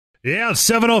Yeah,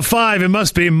 7:05. It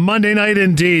must be Monday night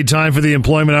indeed. Time for the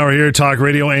Employment Hour here. Talk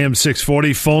Radio AM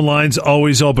 640. Phone lines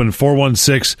always open.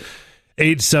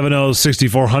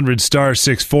 416-870-6400 star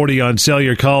 640 on sale.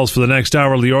 Your calls for the next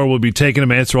hour. Lior will be taking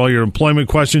them, answer all your employment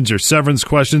questions, your severance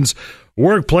questions,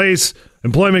 workplace,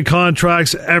 employment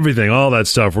contracts, everything, all that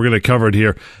stuff. We're going to cover it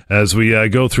here as we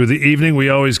go through the evening. We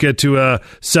always get to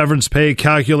severance pay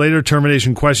calculator,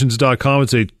 terminationquestions.com.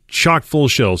 It's a chock full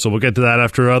show, so we'll get to that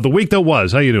after the week that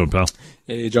was. How you doing, pal?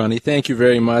 Hey, Johnny. Thank you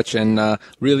very much, and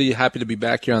really happy to be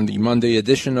back here on the Monday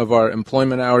edition of our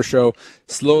Employment Hour show.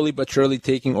 Slowly but surely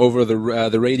taking over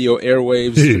the radio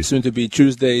airwaves, soon to be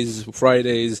Tuesdays,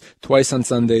 Fridays, twice on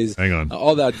Sundays. Hang on.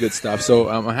 All that good stuff. So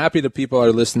I'm happy that people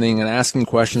are listening and asking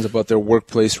questions about their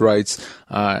workplace rights.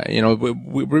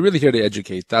 We're really here to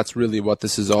educate. That's really what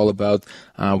this is all about.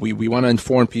 We want to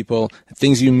inform people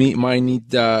things you might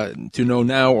need to know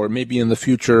now or maybe in the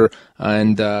future.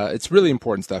 And it's really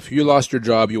important stuff. If you lost your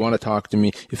job, you want to talk to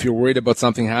me. If you're worried about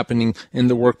something happening in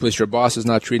the workplace, your boss is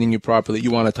not treating you properly,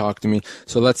 you want to talk to me.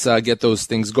 So let's get those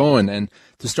things going. And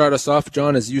to start us off,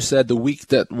 John, as you said, the week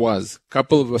that was, a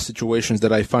couple of situations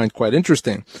that I find quite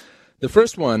interesting. The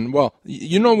first one, well,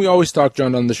 we always talk,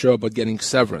 John, on the show about getting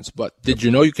severance, but did you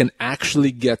know you can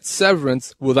actually get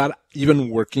severance without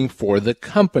even working for the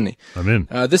company? I'm in.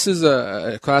 This is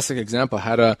a classic example. I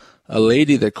had a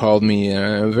lady that called me,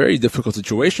 a very difficult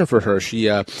situation for her. She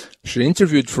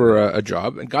interviewed for a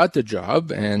job and got the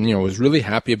job and, was really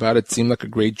happy about it. Seemed like a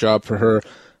great job for her.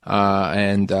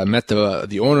 And met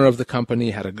the owner of the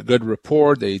company, had a good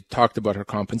rapport. They talked about her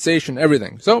compensation,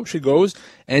 everything. So she goes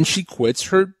and she quits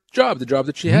her job, the job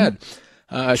that she had.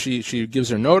 She gives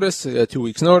her notice, 2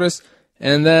 weeks notice.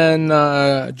 And then,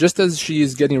 just as she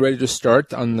is getting ready to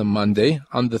start on the Monday,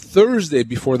 on the Thursday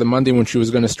before the Monday when she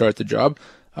was going to start the job,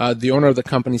 the owner of the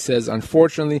company says,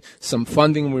 unfortunately, some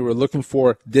funding we were looking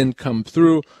for didn't come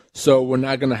through, so we're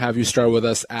not going to have you start with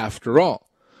us after all.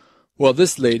 Well,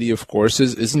 this lady, of course,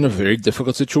 is in a very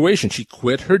difficult situation. She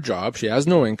quit her job. She has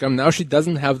no income. Now she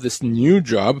doesn't have this new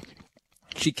job.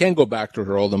 She can't go back to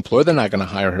her old employer. They're not going to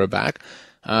hire her back.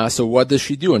 So what does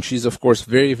she do? And she's, of course,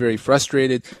 very, very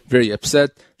frustrated, very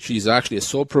upset. She's actually a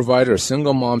sole provider, a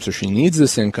single mom, so she needs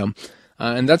this income.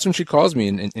 And that's when she calls me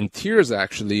in tears,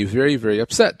 actually, very, very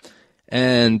upset.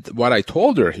 And what I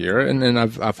told her here, and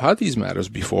I've had these matters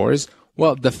before, is,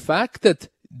 well, the fact that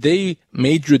they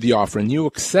made you the offer and you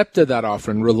accepted that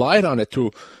offer and relied on it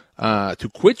to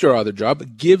quit your other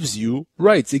job gives you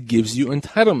rights. It gives you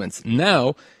entitlements.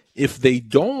 Now, if they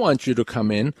don't want you to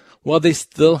come in, well, they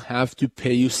still have to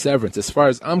pay you severance. As far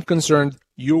as I'm concerned,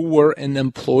 you were an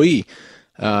employee.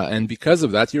 And because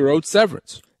of that, you're owed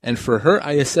severance. And for her,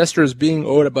 I assessed her as being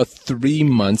owed about 3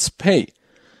 months' pay.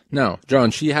 Now,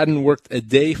 John, she hadn't worked a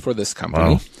day for this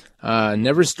company,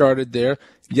 never started there,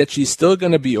 yet she's still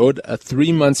going to be owed a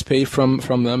 3 months' pay from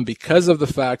them because of the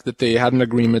fact that they had an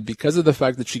agreement, because of the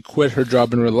fact that she quit her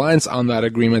job in reliance on that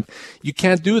agreement. You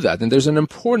can't do that. And there's an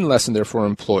important lesson there for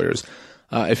employers.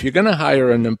 If you're going to hire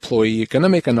an employee, you're going to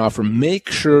make an offer, make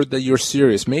sure that you're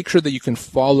serious. Make sure that you can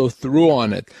follow through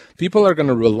on it. People are going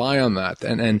to rely on that.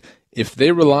 And if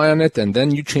they rely on it and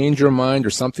then you change your mind or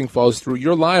something falls through,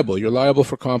 you're liable. You're liable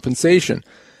for compensation.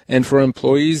 And for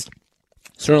employees,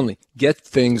 certainly get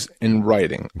things in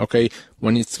writing. Okay,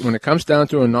 when it comes down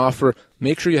to an offer,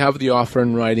 make sure you have the offer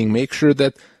in writing. Make sure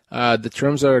that the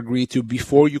terms are agreed to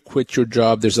before you quit your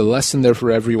job. There's a lesson there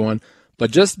for everyone.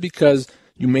 But just because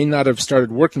you may not have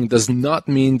started working does not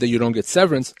mean that you don't get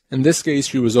severance. In this case,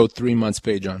 she was owed 3 months'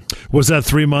 pay, John. Was that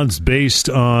 3 months based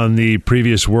on the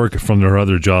previous work from her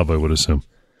other job, I would assume?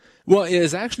 Well, it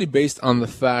is actually based on the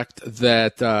fact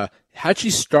that had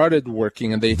she started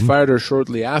working and they fired her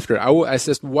shortly after, I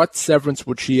assessed what severance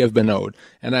would she have been owed.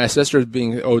 And I assessed her as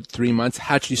being owed 3 months.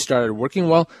 Had she started working,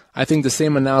 well, I think the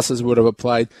same analysis would have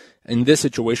applied in this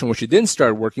situation where she didn't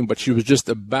start working, but she was just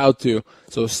about to.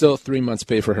 So still 3 months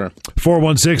pay for her.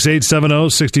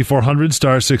 416-870-6400,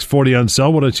 star 640 on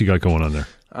cell. What else you got going on there?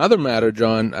 Other matter,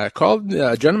 John, a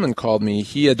gentleman called me.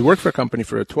 He had worked for a company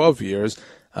for 12 years.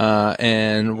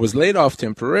 And was laid off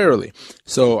temporarily.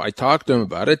 So I talked to him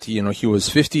about it. He was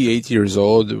 58 years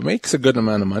old, makes a good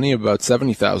amount of money, about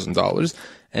 $70,000.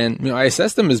 And, I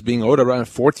assessed him as being owed around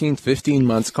 14, 15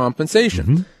 months compensation.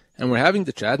 Mm-hmm. And we're having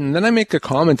the chat. And then I make a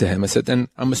comment to him. I said, then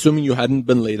I'm assuming you hadn't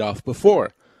been laid off before.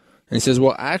 And he says,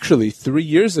 well, actually 3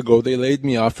 years ago, they laid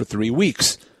me off for 3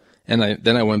 weeks. And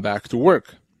then I went back to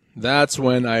work. That's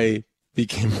when I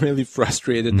became really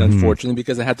frustrated, unfortunately,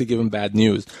 because I had to give him bad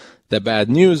news. The bad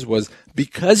news was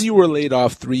because you were laid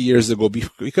off 3 years ago,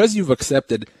 because you've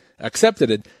accepted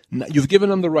it, you've given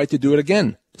them the right to do it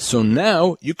again. So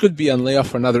now you could be on layoff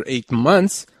for another 8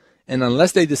 months, And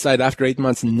unless they decide after 8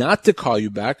 months not to call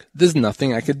you back, there's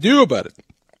nothing I could do about it.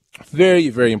 Very,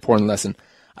 very important lesson.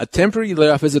 A temporary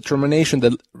layoff is a termination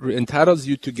that entitles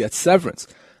you to get severance.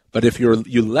 But if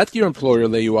you let your employer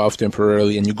lay you off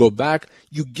temporarily and you go back,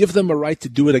 you give them a right to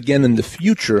do it again in the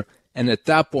future. And at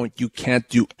that point, you can't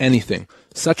do anything.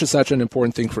 Such an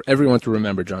important thing for everyone to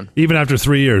remember, John. Even after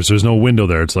 3 years, there's no window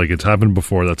there. It's like it's happened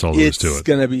before. That's all there is to it. It's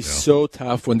going to be so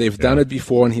tough when they've done it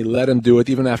before and he let him do it.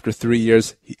 Even after 3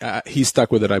 years, he's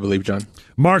stuck with it, I believe, John.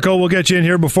 Marco, we'll get you in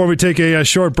here before we take a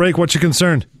short break. What's your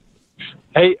concern?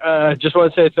 Hey, just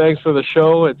want to say thanks for the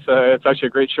show. It's actually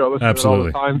a great show. I listen to it all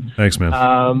the time. Thanks,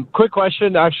 man. Quick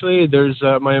question, actually. There's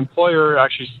my employer,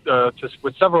 actually,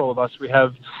 with several of us, we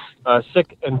have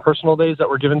sick and personal days that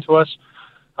were given to us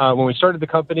when we started the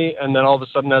company, and then all of a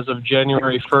sudden, as of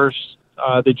January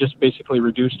 1st, they just basically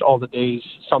reduced all the days.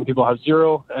 Some people have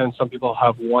 0, and some people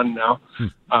have 1 now,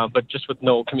 but just with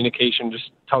no communication,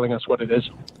 just telling us what it is.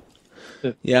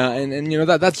 Yeah, and you know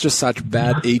that's just such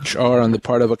bad HR on the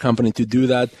part of a company to do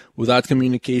that without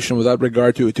communication, without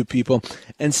regard to people.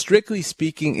 And strictly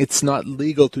speaking, it's not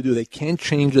legal to do. They can't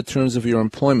change the terms of your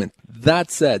employment. That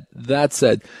said,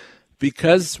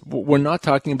 because we're not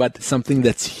talking about something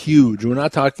that's huge. We're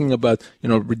not talking about,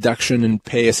 reduction in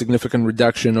pay, a significant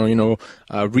reduction, or,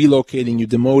 relocating you,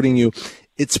 demoting you.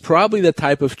 It's probably the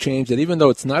type of change that, even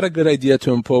though it's not a good idea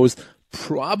to impose,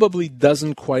 probably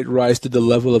doesn't quite rise to the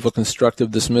level of a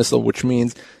constructive dismissal, which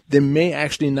means there may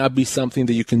actually not be something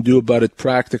that you can do about it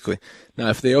practically. Now,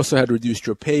 if they also had reduced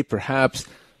your pay, perhaps,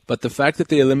 but the fact that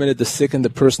they eliminated the sick and the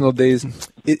personal days,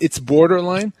 it's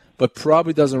borderline, but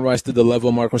probably doesn't rise to the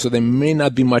level, Marco, so there may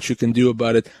not be much you can do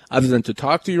about it other than to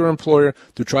talk to your employer,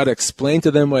 to try to explain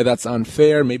to them why that's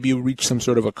unfair, maybe you reach some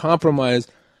sort of a compromise.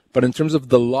 But in terms of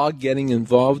the law getting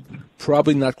involved,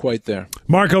 probably not quite there.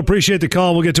 Marco, appreciate the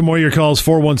call. We'll get to more of your calls.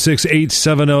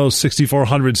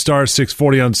 416-870-6400, star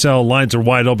 640 on cell. Lines are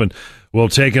wide open. We'll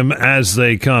take them as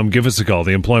they come. Give us a call.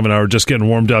 The Employment Hour just getting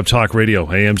warmed up. Talk Radio,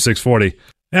 AM 640.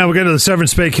 Now we'll get to the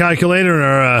severance pay calculator and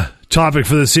our topic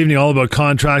for this evening, all about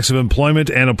contracts of employment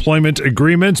and employment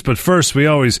agreements. But first, we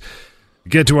always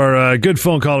get to our good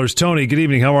phone callers. Tony, good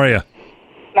evening. How are you?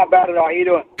 Not bad at all. How you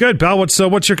doing? Good, pal. What's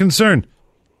your concern?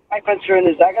 My concern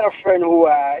is I got a friend who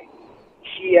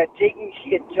she had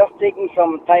just taken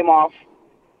some time off,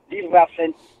 leave of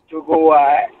absence, to go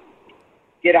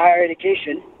get a higher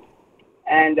education,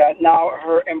 and now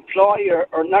her employer,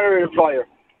 or not her employer,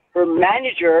 her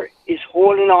manager is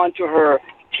holding on to her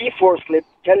T4 slip,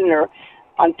 telling her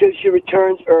until she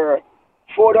returns her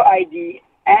photo ID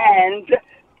and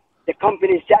the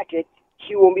company's jacket,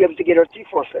 she won't be able to get her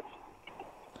T4 slip.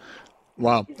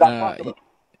 Wow. Is that possible?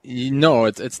 No,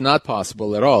 it's not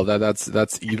possible at all. That's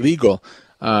illegal.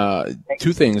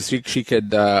 Two things. She could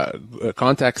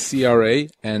contact CRA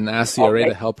and ask CRA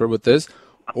to help her with this,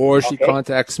 or she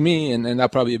contacts me, and that'll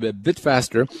probably be a bit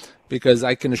faster, because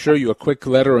I can assure you a quick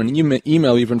letter or an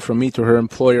email even from me to her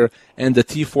employer, and the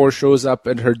T4 shows up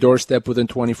at her doorstep within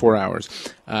 24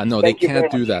 hours. No, they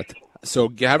can't do that.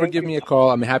 So have her give me a call.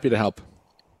 I'm happy to help.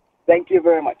 Thank you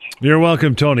very much. You're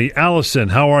welcome, Tony. Allison,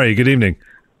 how are you? Good evening.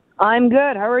 I'm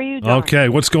good. How are you, John? Okay,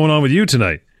 what's going on with you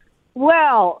tonight?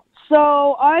 Well,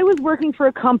 so I was working for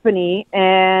a company,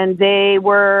 and they're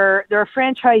a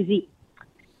franchisee.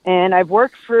 And I've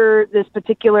worked for this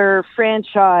particular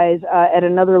franchise at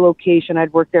another location.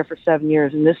 I'd worked there for 7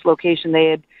 years. In this location, they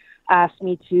had asked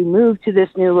me to move to this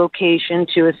new location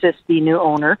to assist the new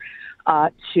owner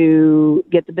to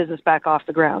get the business back off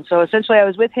the ground. So essentially, I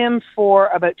was with him for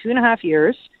about 2.5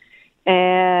 years.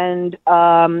 And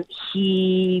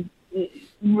he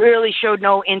really showed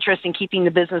no interest in keeping the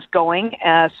business going.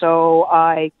 So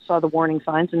I saw the warning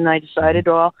signs, and I decided,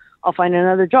 well, I'll find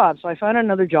another job. So I found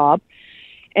another job.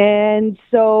 And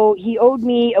so he owed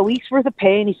me a week's worth of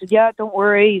pay, and he said, yeah, don't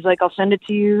worry. He's like, I'll send it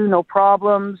to you, no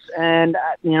problems. And,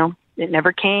 it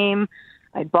never came.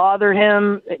 I bothered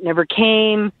him. It never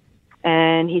came.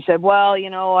 And he said, well,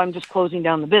 I'm just closing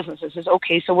down the business. I says,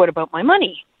 okay, so what about my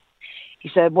money? He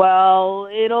said, well,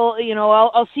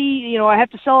 I'll see, I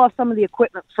have to sell off some of the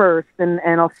equipment first, and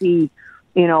I'll see,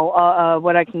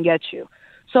 what I can get you.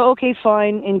 So, okay,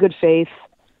 fine, in good faith.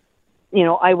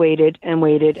 I waited, and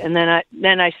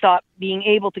then I stopped being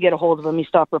able to get a hold of him. He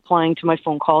stopped replying to my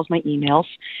phone calls, my emails.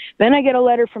 Then I get a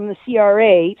letter from the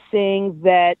CRA saying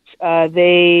that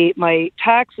my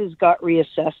taxes got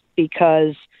reassessed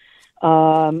because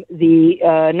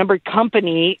the numbered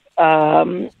company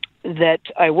that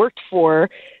I worked for,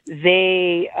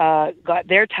 they got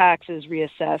their taxes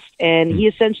reassessed, and he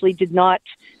essentially did not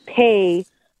pay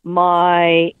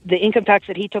the income tax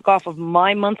that he took off of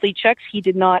my monthly checks. He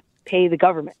did not pay the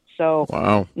government. So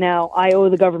Wow. now I owe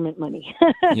the government money.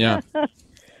 Yeah.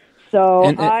 So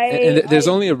And there's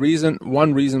only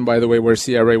one reason, by the way, where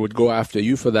CRA would go after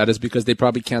you for that is because they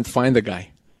probably can't find the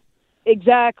guy.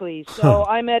 Exactly. So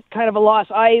I'm at kind of a loss.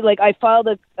 I filed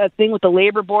a thing with the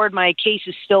labor board. My case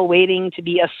is still waiting to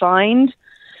be assigned.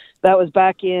 That was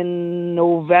back in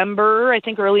November. I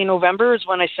think early November is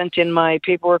when I sent in my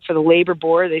paperwork for the labor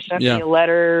board. They sent me a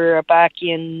letter back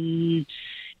in,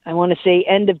 I want to say,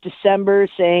 end of December,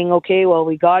 saying, okay, well,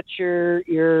 we got your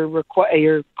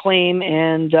claim,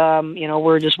 and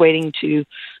we're just waiting to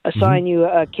assign you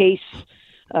a case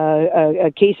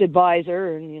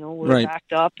advisor, and we're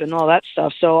backed up and all that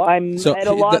stuff. So I'm at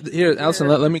a loss. Here, Alison,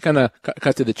 let me kind of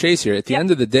cut to the chase here. At the end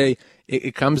of the day,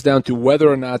 it comes down to whether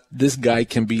or not this guy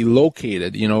can be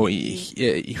located.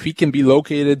 If he can be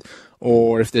located,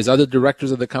 or if there's other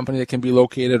directors of the company that can be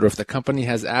located, or if the company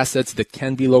has assets that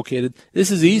can be located.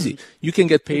 This is easy. You can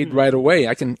get paid right away.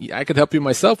 I could help you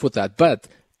myself with that, but.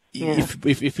 Yeah.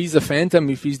 If he's a phantom,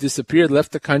 if he's disappeared,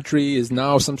 left the country, is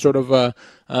now some sort of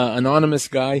anonymous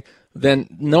guy, then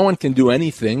no one can do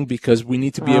anything because we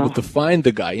need to be able to find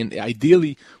the guy. And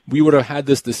ideally, we would have had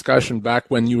this discussion back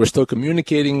when you were still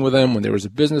communicating with him, when there was a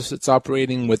business that's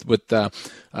operating with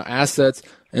assets,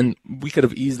 and we could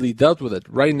have easily dealt with it.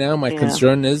 Right now, my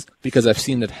concern is, because I've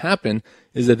seen it happen,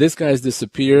 is that this guy's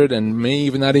disappeared and may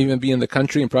even not even be in the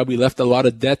country and probably left a lot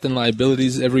of debt and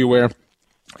liabilities everywhere.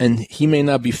 And he may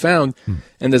not be found,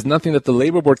 and there's nothing that the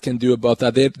labor board can do about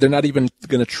that. They're not even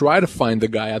going to try to find the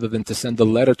guy other than to send a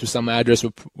letter to some address,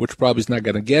 which probably is not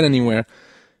going to get anywhere.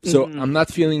 So I'm not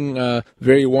feeling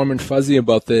very warm and fuzzy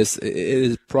about this. It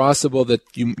is possible that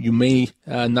you may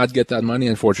not get that money,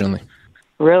 unfortunately.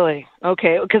 Really?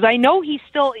 Okay. Because I know he's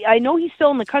still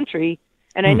in the country,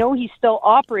 and I know he's still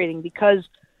operating, because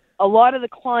a lot of the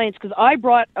clients, because I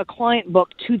brought a client book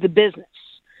to the business.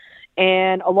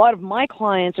 And a lot of my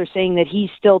clients are saying that he's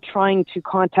still trying to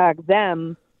contact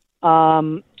them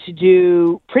to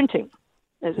do printing.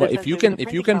 Well, if you can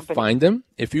find them,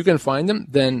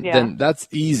 then that's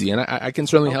easy, and I can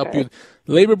certainly help you.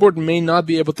 Labor board may not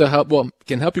be able to help. Well,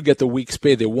 can help you get the week's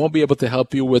pay. They won't be able to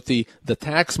help you with the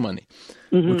tax money.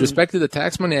 With respect to the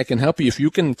tax money, I can help you if you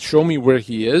can show me where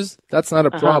he is. That's not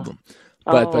a problem.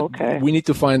 But we need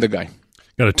to find the guy.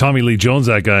 Got to Tommy Lee Jones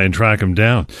that guy and track him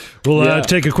down. We'll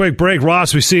take a quick break.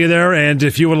 Ross, we see you there. And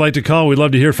if you would like to call, we'd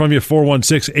love to hear from you.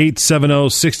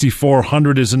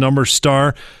 416-870-6400 is the number,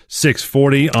 star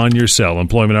 640 on your cell.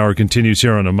 Employment Hour continues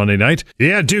here on a Monday night.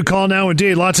 Yeah, do call now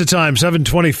indeed. Lots of time.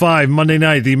 7:25 Monday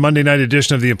night, the Monday night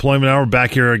edition of the Employment Hour.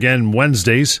 Back here again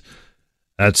Wednesdays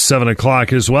at 7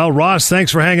 o'clock as well. Ross,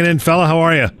 thanks for hanging in, fella. How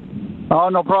are you? Oh,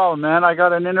 no problem, man. I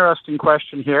got an interesting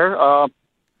question here.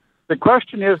 The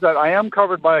question is that I am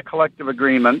covered by a collective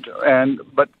agreement,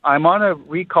 but I'm on a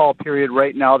recall period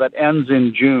right now that ends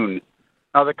in June.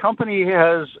 Now, the company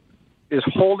is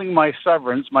holding my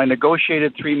severance, my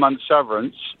negotiated 3-month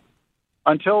severance,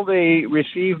 until they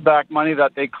receive back money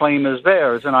that they claim is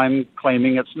theirs, and I'm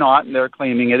claiming it's not, and they're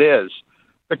claiming it is.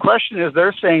 The question is,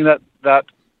 they're saying that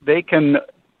they can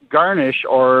garnish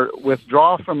or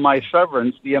withdraw from my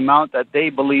severance the amount that they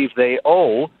believe they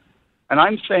owe. And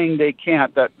I'm saying they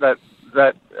can't, that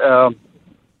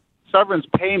severance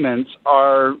payments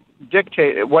are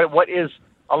dictated. What is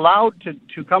allowed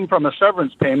to come from a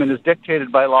severance payment is dictated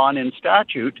by law and in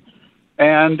statute,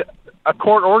 and a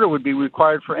court order would be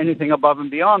required for anything above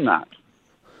and beyond that.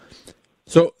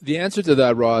 So the answer to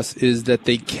that, Ross, is that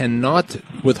they cannot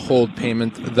withhold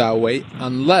payment that way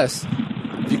unless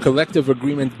the collective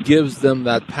agreement gives them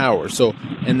that power. So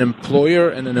an employer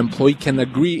and an employee can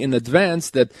agree in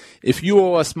advance that if you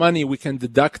owe us money, we can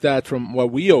deduct that from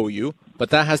what we owe you, but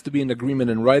that has to be an agreement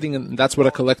in writing, and that's what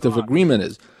a collective agreement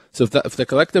is. So if the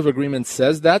collective agreement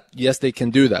says that, yes, they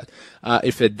can do that.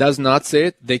 If it does not say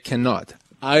it, they cannot.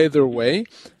 Either way,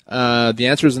 the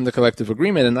answer is in the collective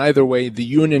agreement, and either way, the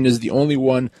union is the only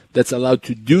one that's allowed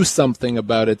to do something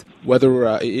about it,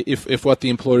 whether if what the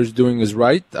employer is doing is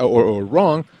right or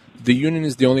wrong. The union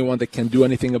is the only one that can do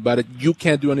anything about it. You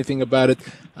can't do anything about it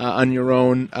on your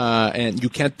own, and you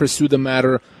can't pursue the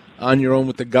matter on your own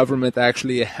with the government.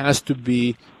 Actually, it has to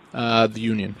be the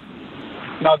union.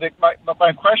 Now,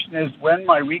 my question is, when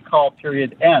my recall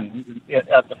period ends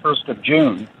at the 1st of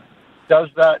June, does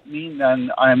that mean then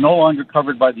I am no longer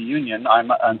covered by the union?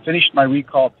 I'm finished my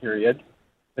recall period.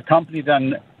 The company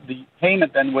then, the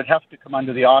payment then would have to come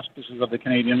under the auspices of the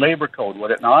Canadian Labour Code,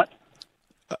 would it not?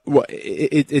 Well,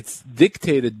 it's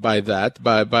dictated by that,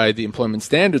 by the Employment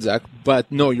Standards Act,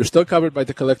 but no, you're still covered by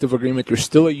the collective agreement. You're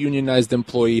still a unionized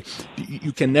employee.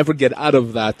 You can never get out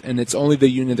of that, and it's only the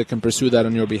union that can pursue that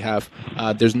on your behalf.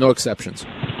 There's no exceptions.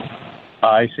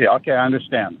 I see. Okay, I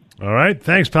understand. All right.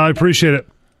 Thanks, pal. I appreciate it.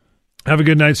 Have a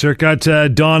good night, sir. Got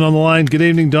Don on the line. Good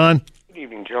evening, Don. Good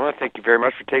evening, gentlemen. Thank you very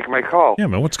much for taking my call. Yeah,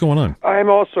 man. What's going on? I'm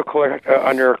also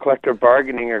under a collective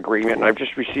bargaining agreement, and I've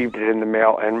just received it in the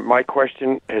mail, and my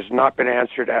question has not been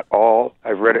answered at all.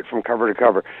 I've read it from cover to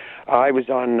cover. I was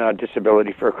on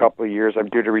disability for a couple of years. I'm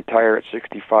due to retire at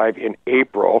 65 in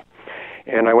April,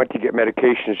 and I went to get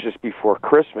medications just before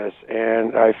Christmas,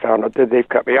 and I found out that they've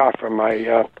cut me off from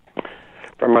my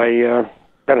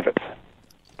benefits.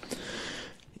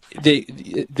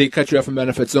 They cut you off from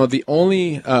benefits. No, the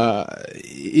only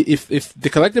if the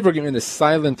collective agreement is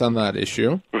silent on that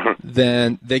issue,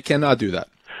 then they cannot do that.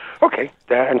 Okay,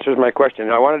 that answers my question.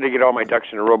 I wanted to get all my ducks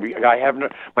in a row.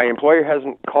 My employer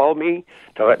hasn't called me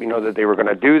to let me know that they were going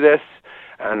to do this.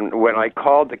 And when I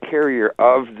called the carrier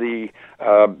of the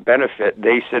benefit,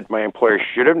 they said my employer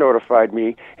should have notified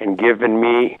me and given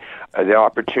me the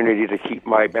opportunity to keep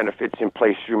my benefits in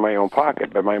place through my own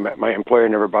pocket. But my employer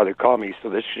never bothered to call me, so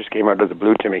this just came out of the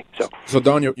blue to me. So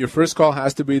Don, your first call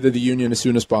has to be to the union as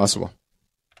soon as possible.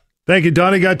 Thank you,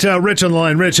 Don. I got Rich on the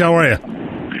line. Rich, how are you?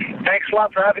 Thanks a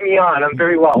lot for having me on. I'm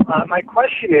very well. My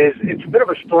question is, it's a bit of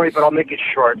a story, but I'll make it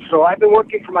short. So I've been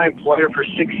working for my employer for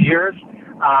 6 years.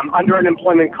 Under an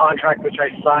employment contract which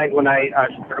I signed when I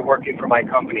started working for my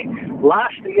company.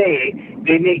 Last May,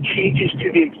 they made changes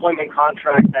to the employment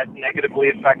contract that negatively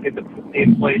affected the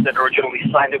employees that originally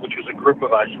signed it, which was a group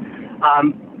of us.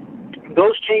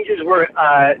 Those changes were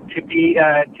to be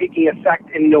taking effect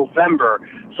in November.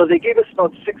 So they gave us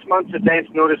about 6 months advance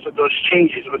notice of those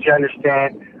changes, which I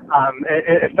understand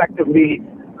effectively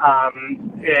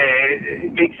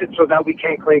it makes it so that we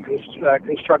can't claim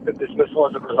constructive dismissal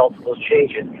as a result of those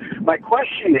changes. My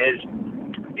question is,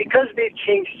 because they've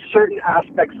changed certain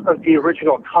aspects of the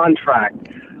original contract,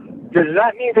 does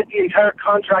that mean that the entire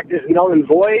contract is null and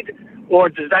void, or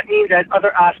does that mean that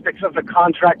other aspects of the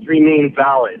contract remain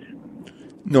valid?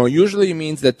 No, usually it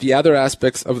means that the other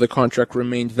aspects of the contract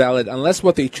remain valid unless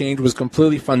what they changed was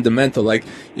completely fundamental. Like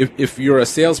if you're a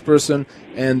salesperson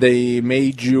and they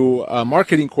made you a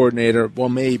marketing coordinator, well,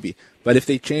 maybe. But if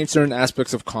they change certain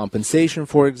aspects of compensation,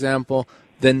 for example,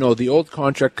 then no, the old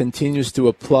contract continues to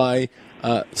apply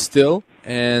still,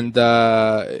 and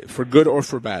for good or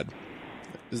for bad.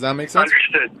 Does that make sense?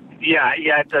 Understood. Yeah,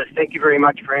 it does. Thank you very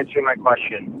much for answering my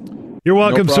question. You're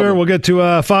welcome, No sir. problem. We'll get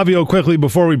to Fabio quickly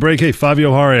before we break. Hey,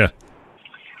 Fabio, how are you?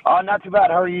 Not too bad.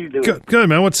 How are you doing? Good,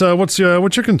 man. What's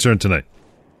your concern tonight?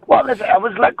 Well, listen, I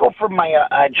was let go from my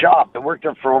job. I worked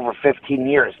there for over 15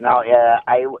 years. Now,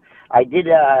 I was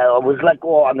let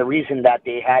go on the reason that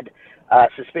they had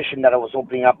suspicion that I was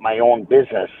opening up my own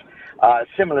business,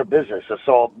 similar business,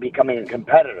 so becoming a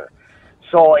competitor.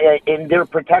 So in their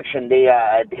protection, they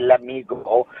let me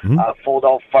go. Fold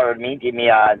out, fired me, gave me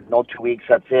no 2 weeks.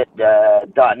 That's it,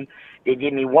 done. They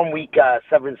gave me 1 week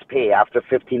severance pay after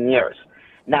 15 years.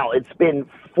 Now it's been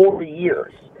 4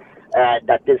 years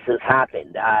that this has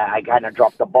happened. I kind of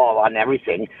dropped the ball on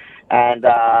everything, and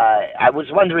I was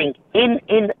wondering, in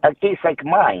a case like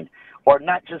mine, or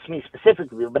not just me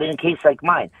specifically, but in a case like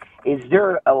mine, is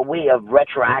there a way of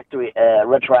retroactively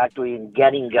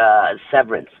getting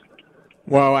severance?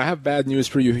 Well, I have bad news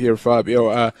for you here,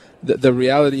 Fabio. The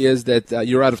reality is that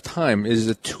you're out of time. It is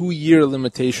a 2-year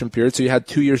limitation period, so you had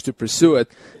 2 years to pursue it.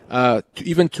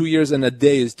 Even 2 years and a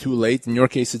day is too late. In your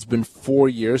case, it's been 4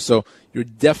 years, so you're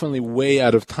definitely way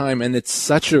out of time, and it's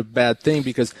such a bad thing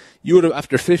because you would have,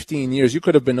 after 15 years, you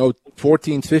could have been owed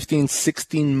 14, 15,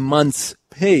 16 months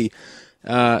pay.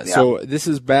 So this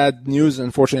is bad news,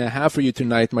 unfortunately, I have for you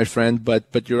tonight, my friend,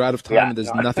 but you're out of time, and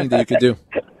there's nothing that you could do.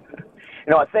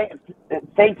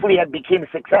 Thankfully I became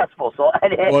successful. So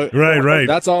Right.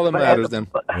 That's all that matters then.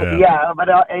 Yeah, but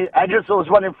I just was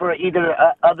wondering for either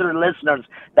other listeners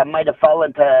that might have fallen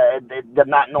into the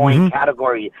not knowing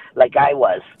category like I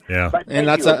was. Yeah, and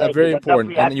that's very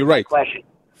important. And you're right.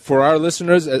 For our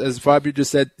listeners, as Fabio just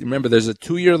said, remember there's a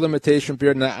 2-year limitation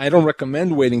period. And I don't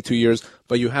recommend waiting 2 years,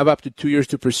 but you have up to 2 years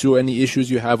to pursue any issues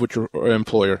you have with your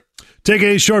employer. Take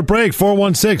a short break.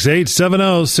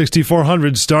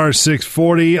 416-870-6400, star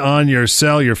 640 on your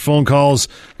cell, your phone calls.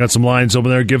 Got some lines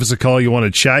open there. Give us a call. You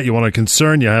want to chat. You want a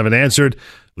concern. You haven't answered.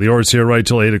 Lior's here right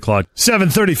till 8 o'clock.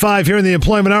 7:35 here in the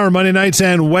Employment Hour, Monday nights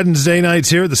and Wednesday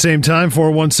nights here at the same time.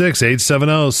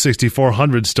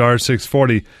 416-870-6400, star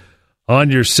 640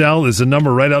 on your cell is the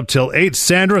number right up till 8.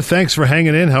 Sandra, thanks for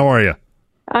hanging in. How are you?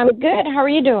 I'm good. How are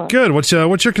you doing? Good. What's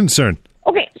your concern?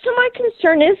 Okay, so my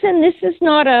concern is, and this is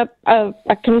not a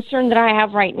concern that I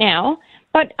have right now,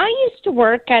 but I used to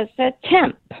work as a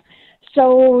temp.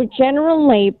 so general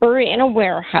labor in a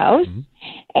warehouse.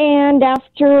 And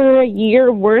after a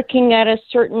year working at a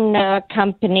certain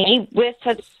company with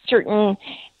a certain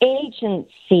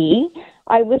agency,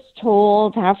 I was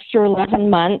told after 11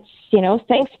 months,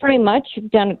 thanks very much.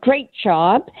 You've done a great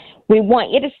job. We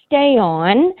want you to stay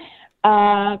on.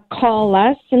 Call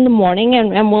us in the morning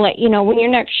and we'll let you know when your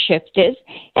next shift is.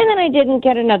 And then I didn't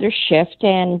get another shift,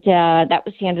 and that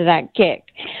was the end of that gig.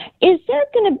 Is there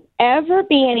going to ever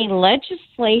be any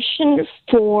legislation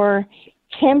for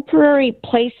temporary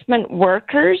placement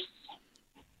workers?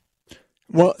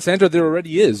 Well, Sandra, there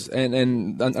already is, and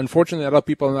unfortunately, a lot of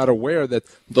people are not aware that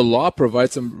the law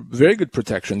provides some very good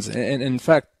protections. And in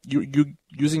fact, you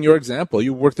using your example,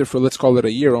 you worked there for, let's call it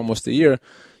a year, almost a year.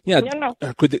 Yeah, no.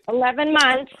 11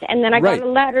 months, and then I got Right. a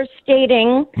letter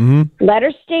stating,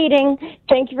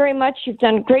 thank you very much, you've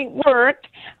done great work.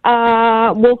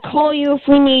 We'll call you if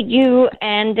we need you,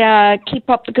 and keep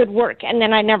up the good work. And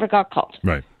then I never got called.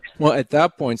 Right. Well, at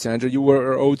that point, Sandra, you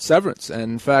were owed severance.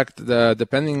 And in fact,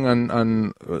 depending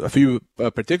on a few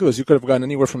particulars, you could have gotten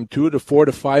anywhere from 2 to 4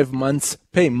 to 5 months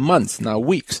pay, months, not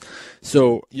weeks.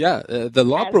 So, yeah, the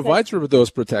law provides for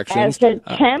those protections. As a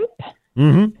temp?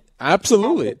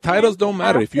 Absolutely. Titles don't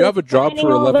matter. If you have a job Signing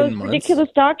for all 11 those months, ridiculous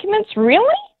documents?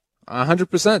 Really?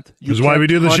 100%. This is why we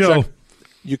do the show.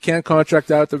 You can't contract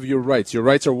out of your rights. Your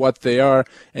rights are what they are,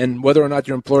 and whether or not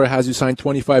your employer has you sign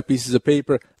 25 pieces of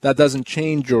paper, that doesn't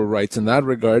change your rights in that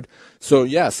regard. So,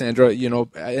 yeah, Sandra,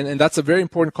 and that's a very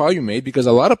important call you made, because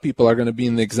a lot of people are going to be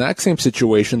in the exact same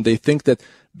situation. They think that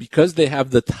because they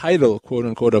have the title, quote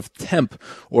unquote, of temp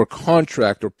or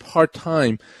contract or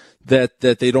part-time, that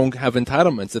they don't have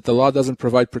entitlements, that the law doesn't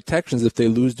provide protections if they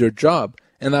lose their job.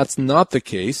 And that's not the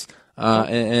case.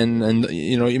 And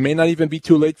it may not even be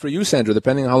too late for you, Sandra,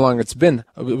 depending on how long it's been.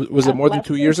 Was it more than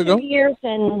 2 years ago? 2 years,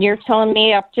 and you're telling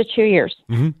me up to 2 years.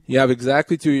 You have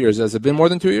exactly 2 years. Has it been more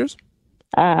than 2 years?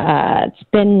 It's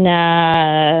been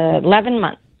 11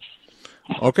 months.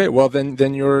 Okay, well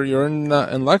then you're in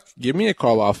luck. Give me a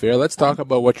call off air. Let's talk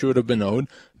about what you would have been owed,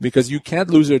 because you can't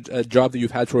lose a job that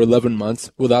you've had for 11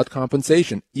 months without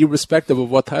compensation, irrespective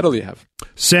of what title you have.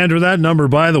 Sandra, that number,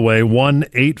 by the way,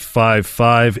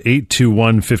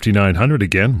 1-855-821-5900.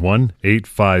 Again,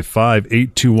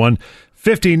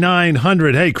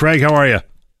 1-855-821-5900. Hey, Craig, how are you?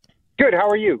 Good. How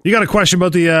are you? You got a question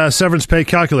about the severance pay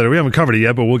calculator? We haven't covered it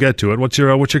yet, but we'll get to it. What's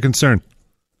your concern?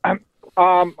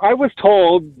 I was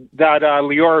told that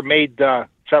Lior made the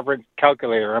severance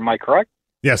calculator. Am I correct?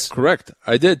 Yes. Correct.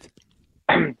 I did.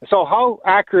 So how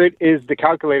accurate is the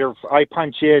calculator if I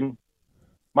punch in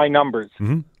my numbers?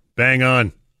 Bang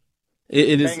on.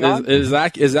 It is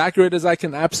as accurate as I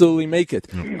can absolutely make it.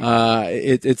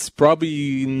 It's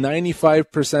probably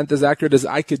 95% as accurate as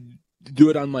I could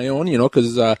do it on my own,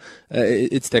 because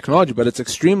it's technology, but it's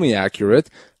extremely accurate,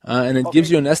 and it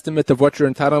gives you an estimate of what your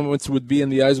entitlements would be in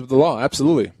the eyes of the law.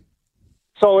 Absolutely.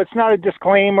 So it's not a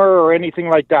disclaimer or anything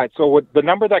like that. So with the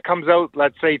number that comes out,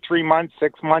 let's say 3 months,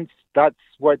 6 months, that's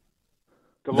what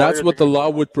the law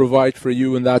would provide for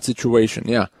you in that situation.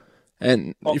 Yeah.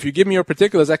 And if you give me your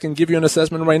particulars, I can give you an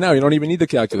assessment right now. You don't even need the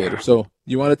calculator. So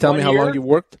you want to tell me how long you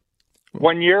worked?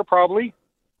 1 year, probably.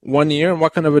 1 year. And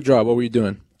what kind of a job? What were you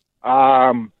doing?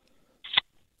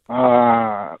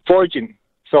 Forging.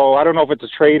 So I don't know if it's a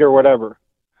trade or whatever.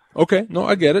 Okay. No,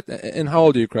 I get it. And how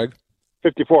old are you, Craig?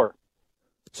 54.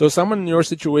 So someone in your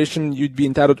situation, you'd be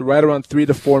entitled to right around 3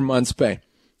 to 4 months pay.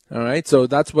 All right. So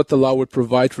that's what the law would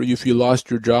provide for you if you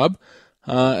lost your job.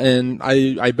 And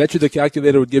I bet you the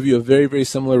calculator would give you a very, very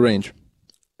similar range.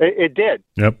 It did.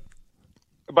 Yep.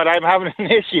 But I'm having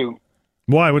an issue.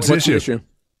 Why? What's the issue?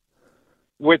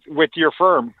 With your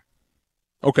firm.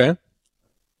 Okay.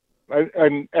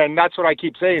 And that's what I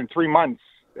keep saying, 3 months,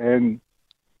 and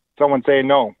someone saying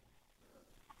no.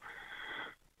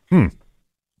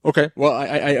 Okay. Well,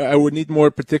 I would need more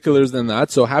particulars than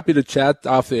that, so happy to chat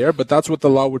off the air, but that's what the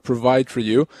law would provide for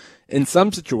you. In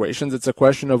some situations, it's a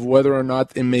question of whether or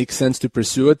not it makes sense to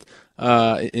pursue it,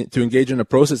 to engage in a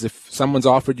process. If someone's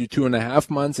offered you 2.5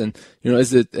 months and,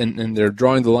 is it, and they're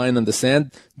drawing the line on the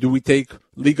sand, do we take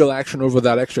legal action over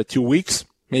that extra 2 weeks?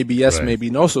 Maybe yes, right. Maybe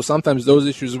no. So sometimes those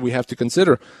issues we have to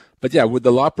consider. But yeah, would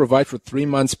the law provide for 3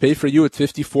 months pay for you at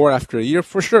 54 after a year?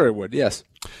 For sure it would, yes.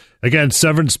 Again,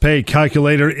 Severance Pay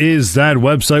Calculator is that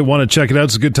website. Want to check it out?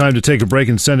 It's a good time to take a break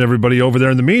and send everybody over there.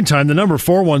 In the meantime, the number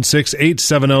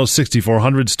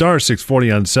 416-870-6400, star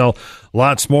 640 on cell.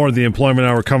 Lots more of the Employment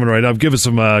Hour coming right up. Give us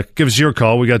your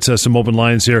call. We got some open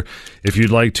lines here if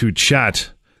you'd like to chat.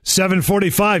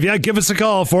 745. Yeah, give us a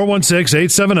call.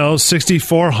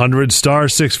 416-870-6400, star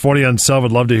 640 on cell.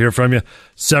 Would love to hear from you.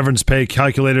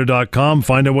 SeverancePayCalculator.com.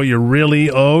 Find out what you're really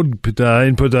owed.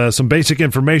 Input some basic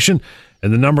information,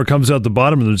 and the number comes out the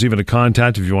bottom, and there's even a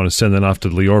contact if you want to send that off to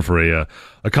Lior for a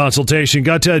consultation.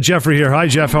 Got Jeffrey here. Hi,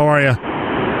 Jeff. How are you?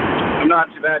 I'm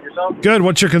not too bad. Yourself? Good.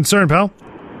 What's your concern, pal?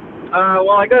 Well,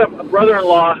 I got a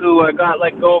brother-in-law who got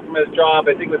let go from his job.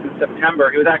 I think it was in September.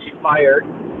 He was actually fired.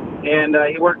 And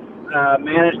he worked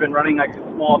management running like a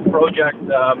small project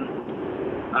with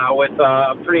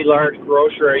a pretty large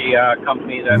grocery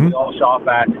company that we all shop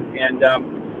at. And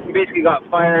he basically got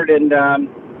fired, and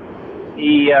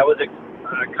he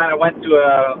kind of went to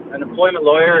an employment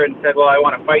lawyer and said, well, I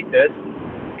want to fight this.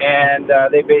 And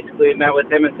they basically met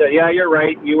with him and said, yeah, you're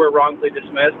right, you were wrongfully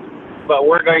dismissed, but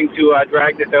we're going to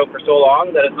drag this out for so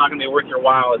long that it's not going to be worth your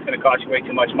while. It's going to cost you way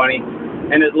too much money.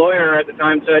 And his lawyer at the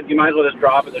time said, you might as well just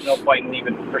drop it. There's no point in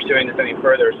even pursuing this any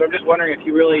further. So I'm just wondering if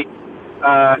he really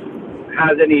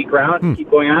has any ground to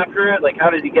keep going after it. Like, how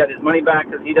does he get his money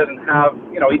back? Because he doesn't have,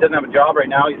 he doesn't have a job right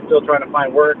now. He's still trying to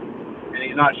find work, and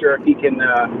he's not sure if he can,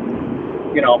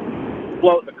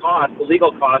 float the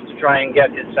legal cost to try and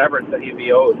get his severance that he'd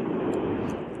be owed.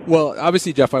 Well,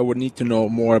 obviously, Jeff, I would need to know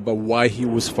more about why he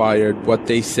was fired, what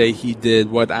they say he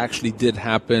did, what actually did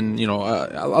happen,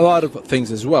 a lot of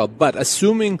things as well. But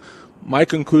assuming my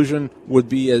conclusion would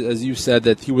be, as you said,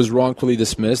 that he was wrongfully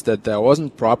dismissed, that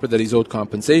wasn't proper, that he's owed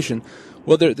compensation.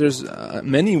 Well, there's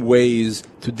many ways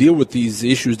to deal with these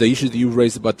issues, the issues that you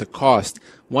raised about the cost.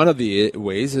 One of the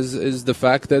ways is the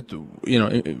fact that,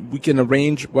 we can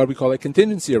arrange what we call a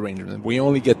contingency arrangement. We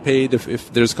only get paid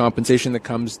if there's compensation that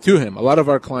comes to him. A lot of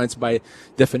our clients, by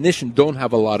definition, don't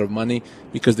have a lot of money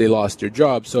because they lost their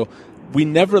job. So we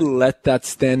never let that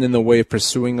stand in the way of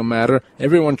pursuing a matter.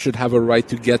 Everyone should have a right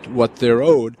to get what they're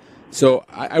owed. So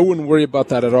I wouldn't worry about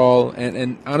that at all.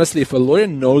 And honestly, if a lawyer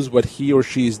knows what he or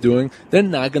she is doing, they're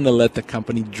not going to let the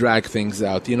company drag things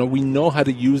out. We know how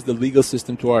to use the legal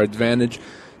system to our advantage.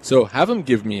 So have him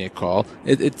give me a call.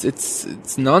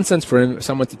 It's nonsense for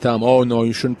someone to tell him, oh, no,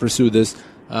 you shouldn't pursue this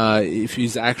if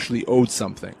he's actually owed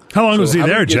something. How long was he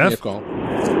there, Jeff? He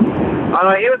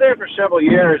was there for several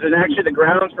years, and actually the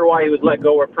grounds for why he was let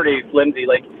go were pretty flimsy.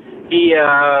 Like, he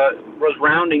was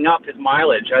rounding up his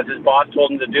mileage, as his boss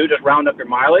told him to do, just round up your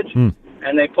mileage. And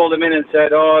they pulled him in and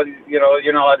said, oh,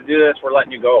 you're not allowed to do this, we're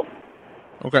letting you go.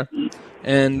 Okay.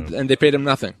 And they paid him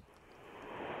nothing?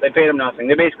 They paid him nothing.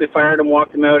 They basically fired him,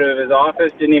 walked him out of his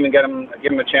office, didn't even give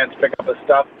him a chance to pick up his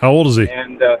stuff. How old is he?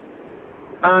 And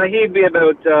he'd be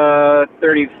about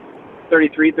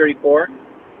 33, 34.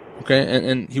 Okay,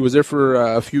 and he was there for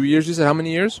a few years, you said? How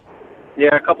many years?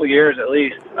 Yeah, a couple of years at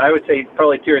least. I would say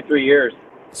probably 2 or 3 years.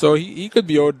 So he could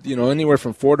be owed, anywhere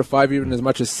from 4 to 5, even as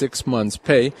much as 6 months'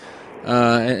 pay.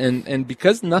 And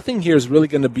because nothing here is really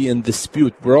going to be in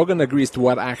dispute, we're all going to agree as to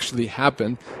what actually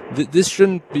happened. This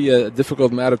shouldn't be a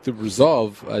difficult matter to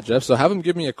resolve, Jeff. So have him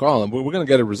give me a call, and we're going to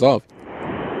get it resolved.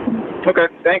 Okay,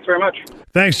 thanks very much.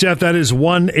 Thanks, Jeff. That is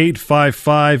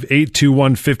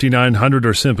 1-855-821-5900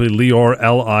 or simply Lior,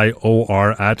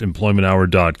 Lior, at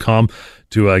employmenthour.com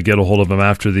to get a hold of him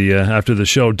after the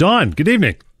show. Dawn, good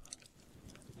evening.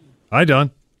 Hi,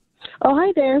 Dawn. Oh,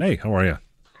 hi there. Hey, how are you?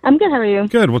 I'm good. How are you?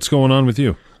 Good. What's going on with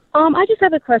you? I just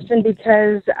have a question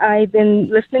because I've been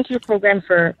listening to your program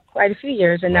for quite a few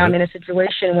years, and now I'm in a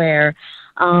situation where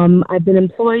I've been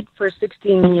employed for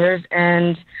 16 years,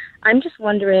 and I'm just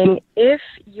wondering if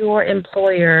your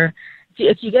employer,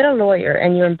 if you get a lawyer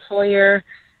and your employer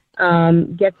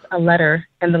gets a letter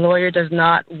and the lawyer does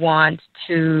not want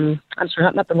to,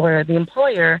 not the lawyer, the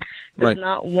employer does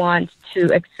not want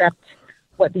to accept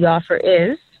what the offer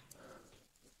is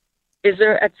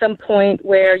there at some point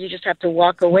where you just have to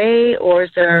walk away, or is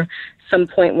there some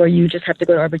point where you just have to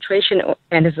go to arbitration,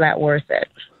 and is that worth it?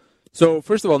 So,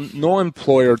 first of all, no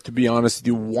employer, to be honest with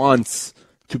you, wants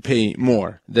to pay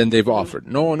more than they've offered.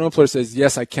 No employer says,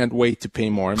 yes, I can't wait to pay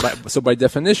more. And so by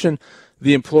definition,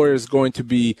 the employer is going to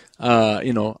be,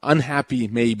 unhappy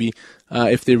maybe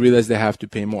if they realize they have to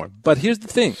pay more. But here's the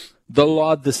thing. The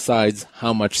law decides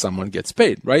how much someone gets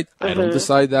paid, right? I don't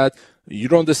decide that. You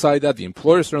don't decide that. The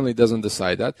employer certainly doesn't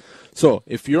decide that. So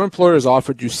if your employer has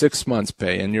offered you 6 months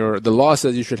pay and the law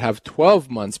says you should have 12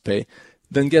 months pay,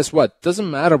 then guess what? Doesn't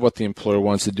matter what the employer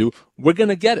wants to do. We're going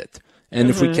to get it. And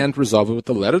if we can't resolve it with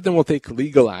the letter, then we'll take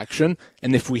legal action.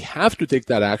 And if we have to take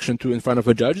that action in front of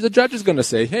a judge, the judge is going to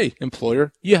say, hey,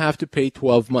 employer, you have to pay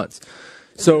 12 months.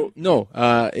 So, no,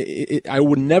 I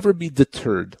would never be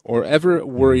deterred or ever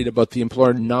worried about the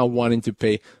employer not wanting to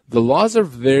pay. The laws are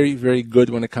very, very good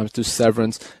when it comes to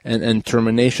severance and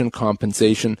termination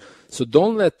compensation. So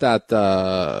don't let that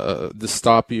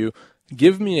stop you.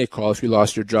 Give me a call if you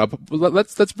lost your job.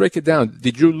 Let's break it down.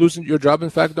 Did you lose your job, in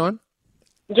fact, Dawn?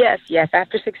 Yes,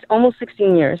 after almost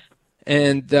 16 years.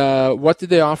 And what did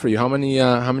they offer you? How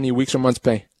many weeks or months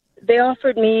pay? They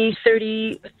offered me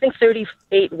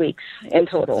 38 weeks in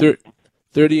total.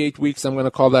 38 weeks. I'm going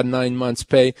to call that 9 months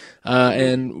pay.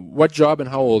 And what job and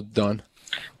how old, Dawn?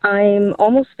 I'm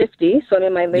almost 50, so I'm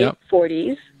in my late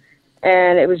 40s,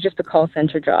 and it was just a call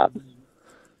center job.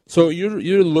 So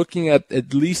you're looking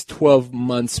at least 12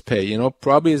 months pay,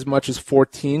 probably as much as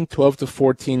 12 to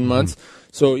 14 months.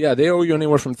 So, yeah, they owe you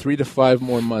anywhere from 3 to 5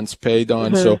 more months pay,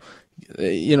 Dawn. So,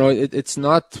 it's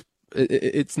not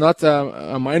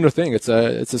a minor thing. It's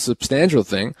a substantial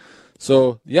thing.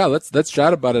 So yeah, let's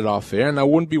chat about it off air. And I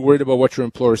wouldn't be worried about what your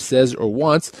employer says or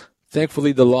wants.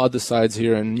 Thankfully, the law decides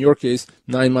here. And in your case,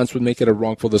 9 months would make it a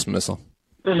wrongful dismissal.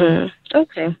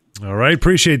 Okay. All right.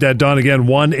 Appreciate that, Don. Again,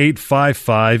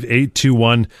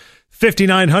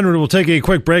 1-855-821-5900. We'll take a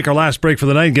quick break, our last break for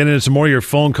the night. Get into some more of your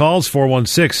phone calls,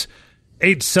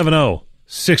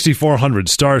 416-870-6400,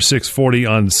 star 640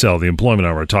 on cell, the Employment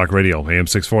Hour, Talk Radio, AM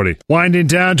 640. Winding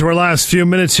down to our last few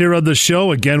minutes here of the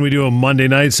show. Again, we do them Monday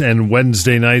nights and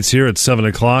Wednesday nights here at 7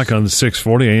 o'clock on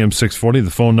 640, AM 640.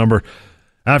 The phone number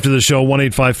after the show,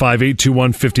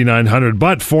 1-855-821-5900.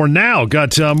 But for now,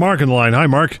 got Mark on the line. Hi,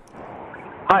 Mark.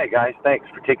 Hi, guys. Thanks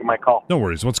for taking my call. No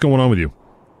worries. What's going on with you?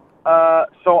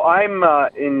 So I'm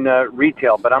in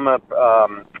retail, but I'm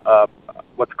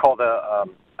what's called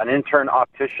an intern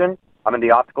optician. I'm in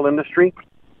the optical industry,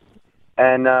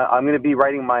 and I'm going to be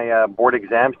writing my board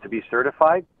exams to be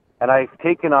certified. And I've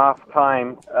taken off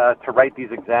time to write these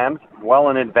exams well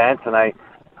in advance, and I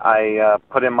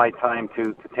put in my time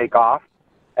to take off.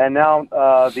 And now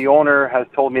the owner has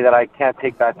told me that I can't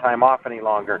take that time off any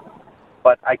longer.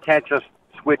 But I can't just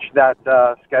switch that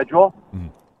schedule.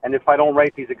 And if I don't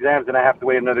write these exams, then I have to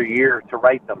wait another year to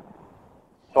write them.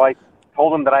 So I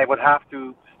told him that I would have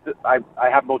to, I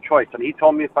have no choice. And he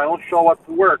told me if I don't show up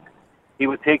to work, he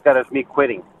would take that as me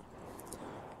quitting.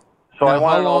 So now, I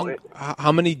want to know.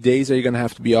 How many days are you going to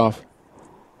have to be off?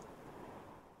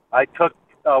 I took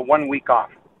 1 week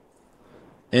off.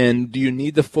 And do you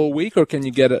need the full week, or can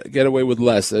you get away with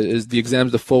less? Is the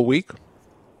exams the full week?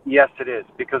 Yes, it is,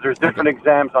 because there's different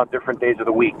exams on different days of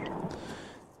the week.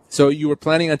 So you were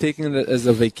planning on taking it as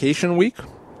a vacation week?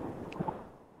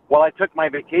 Well, I took my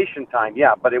vacation time,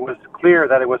 yeah, but it was clear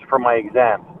that it was for my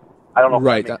exams. I don't know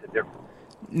if that makes a difference.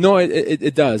 No,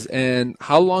 it does. And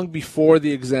how long before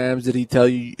the exams did he tell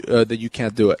you that you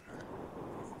can't do it?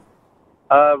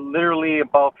 Literally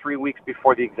about 3 weeks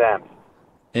before the exams.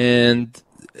 And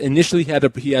initially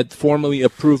he had formally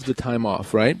approved the time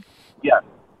off, right? Yes,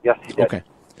 he did. Okay.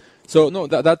 So no,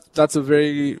 that's a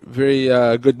very, very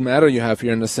good matter you have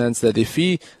here, in the sense that if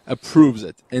he approves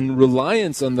it, in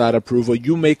reliance on that approval,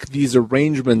 you make these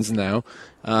arrangements now.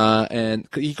 And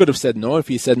he could have said no. If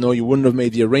he said no, you wouldn't have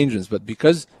made the arrangements. But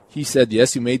because he said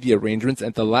yes, you made the arrangements.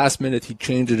 At the last minute, he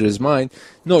changed his mind.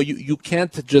 No, you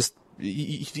can't just.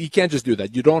 He can't just do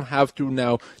that. You don't have to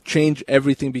now change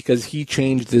everything because he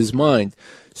changed his mind.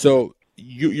 So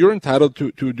you're entitled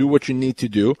to do what you need to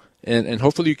do. And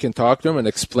hopefully you can talk to him and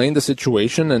explain the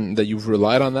situation and that you've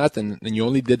relied on that and you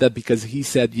only did that because he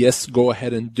said, yes, go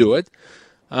ahead and do it.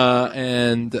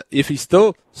 And if he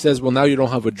still says, well, now you don't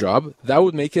have a job, that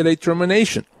would make it a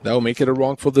termination. That would make it a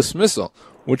wrongful dismissal,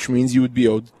 which means you would be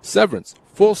owed severance,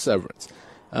 full severance.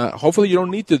 Hopefully you don't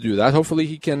need to do that. Hopefully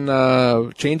he can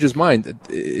change his mind.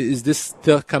 Is this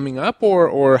still coming up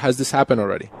or has this happened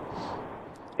already?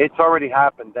 It's already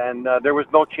happened, and there was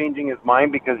no changing his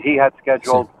mind because he had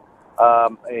scheduled a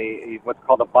what's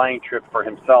called a buying trip for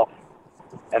himself,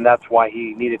 and that's why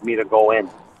he needed me to go in.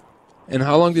 And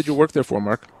how long did you work there for,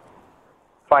 Mark?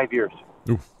 5 years.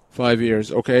 Ooh. 5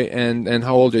 years, okay. And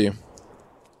how old are you?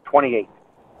 28.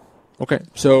 Okay,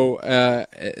 so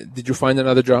did you find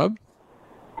another job?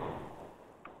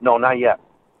 No, not yet.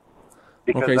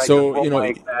 Because okay, I so just you know, my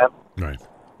exam.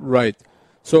 right.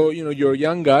 So you're a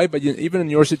young guy, but even in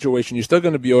your situation, you're still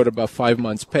going to be owed about 5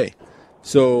 months' pay.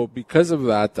 So because of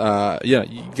that,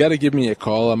 you got to give me a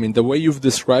call. I mean, the way you've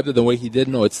described it, the way he did,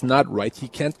 no, it's not right. He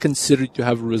can't consider you to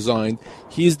have resigned.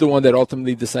 He's the one that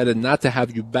ultimately decided not to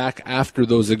have you back after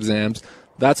those exams.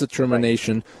 That's a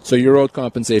termination. Right. So you're owed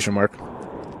compensation, Mark.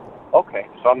 Okay,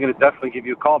 so I'm going to definitely give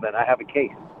you a call then. I have a case.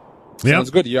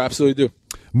 Sounds good. You absolutely do.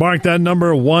 Mark that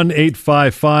number,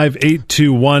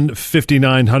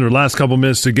 1-855-821-5900. Last couple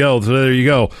minutes to go. So there you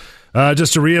go.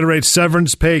 Just to reiterate,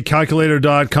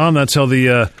 severancepaycalculator.com. That's how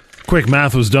the quick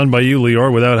math was done by you,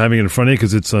 Lior, without having it in front of you,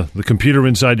 because it's the computer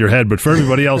inside your head. But for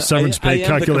everybody else, severance pay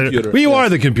calculator. Well, you are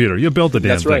the computer. You built the damn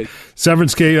That's thing. right.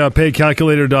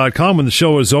 Severancepaycalculator.com. When the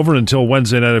show is over until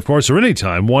Wednesday night, of course, or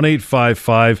anytime,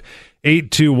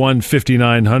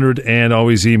 1-855-821-5900, and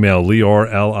always email Lior,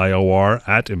 Lior,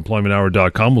 at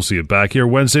employmenthour.com. We'll see you back here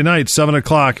Wednesday night, 7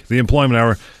 o'clock, the Employment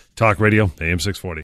Hour, Talk Radio, AM 640.